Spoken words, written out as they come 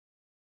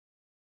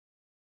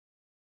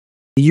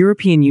The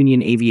European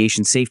Union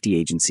Aviation Safety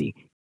Agency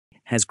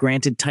has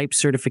granted type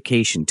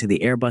certification to the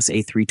Airbus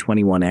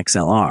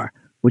A321XLR,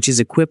 which is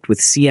equipped with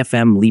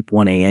CFM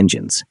LEAP-1A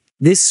engines.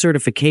 This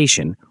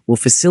certification will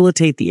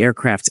facilitate the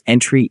aircraft's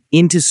entry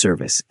into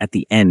service at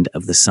the end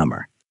of the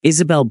summer.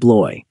 Isabelle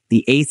Bloy,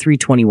 the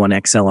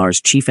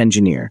A321XLR's chief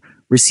engineer,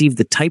 received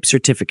the type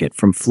certificate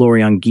from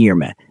Florian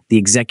Guillermet, the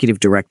executive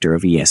director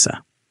of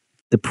EASA.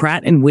 The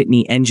Pratt &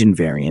 Whitney engine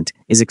variant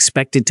is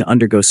expected to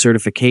undergo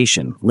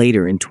certification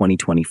later in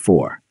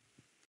 2024.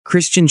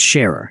 Christian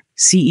Scherer,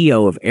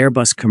 CEO of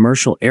Airbus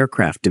Commercial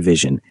Aircraft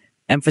Division,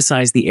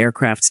 emphasized the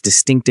aircraft's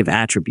distinctive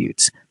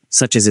attributes,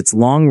 such as its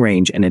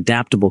long-range and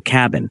adaptable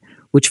cabin,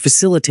 which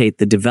facilitate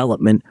the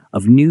development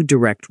of new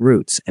direct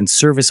routes and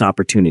service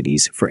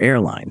opportunities for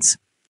airlines.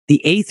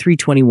 The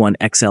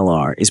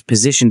A321XLR is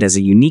positioned as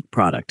a unique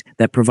product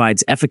that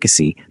provides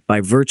efficacy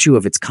by virtue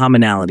of its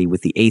commonality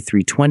with the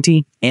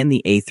A320 and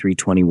the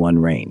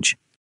A321 range.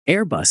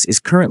 Airbus is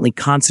currently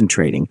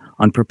concentrating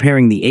on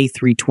preparing the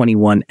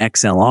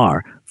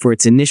A321XLR for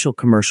its initial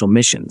commercial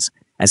missions,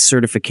 as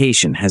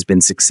certification has been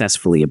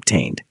successfully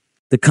obtained.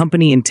 The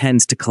company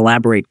intends to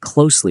collaborate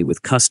closely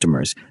with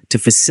customers to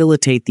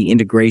facilitate the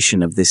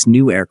integration of this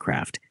new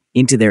aircraft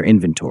into their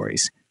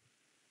inventories,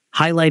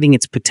 highlighting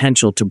its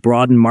potential to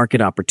broaden market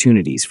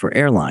opportunities for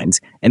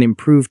airlines and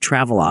improve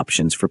travel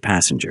options for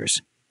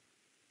passengers.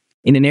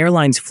 In an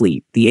airline's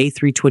fleet, the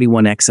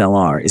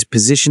A321XLR is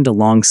positioned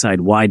alongside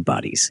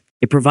widebodies.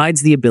 It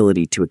provides the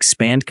ability to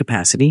expand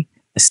capacity,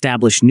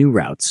 establish new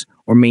routes,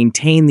 or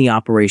maintain the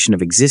operation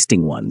of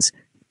existing ones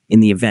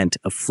in the event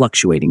of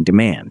fluctuating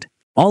demand.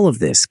 All of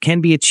this can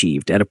be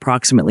achieved at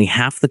approximately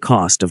half the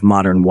cost of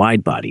modern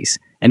widebodies,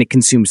 and it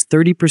consumes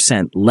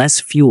 30% less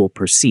fuel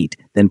per seat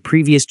than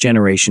previous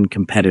generation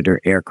competitor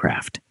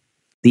aircraft.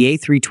 The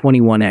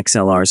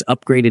A321XLR's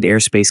upgraded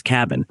Airspace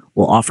cabin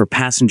will offer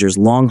passengers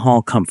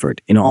long-haul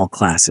comfort in all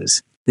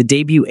classes. The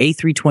debut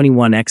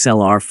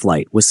A321XLR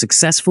flight was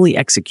successfully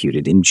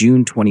executed in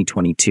June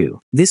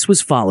 2022. This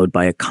was followed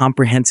by a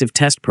comprehensive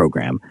test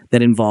program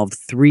that involved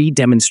 3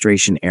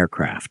 demonstration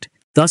aircraft.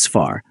 Thus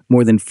far,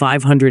 more than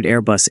 500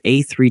 Airbus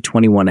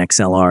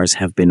A321XLRs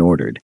have been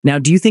ordered. Now,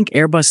 do you think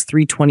Airbus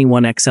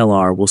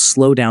 321XLR will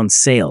slow down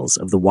sales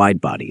of the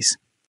widebodies?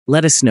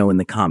 Let us know in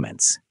the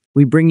comments.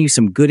 We bring you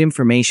some good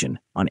information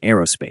on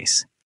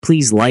aerospace.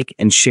 Please like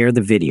and share the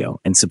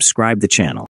video and subscribe the channel.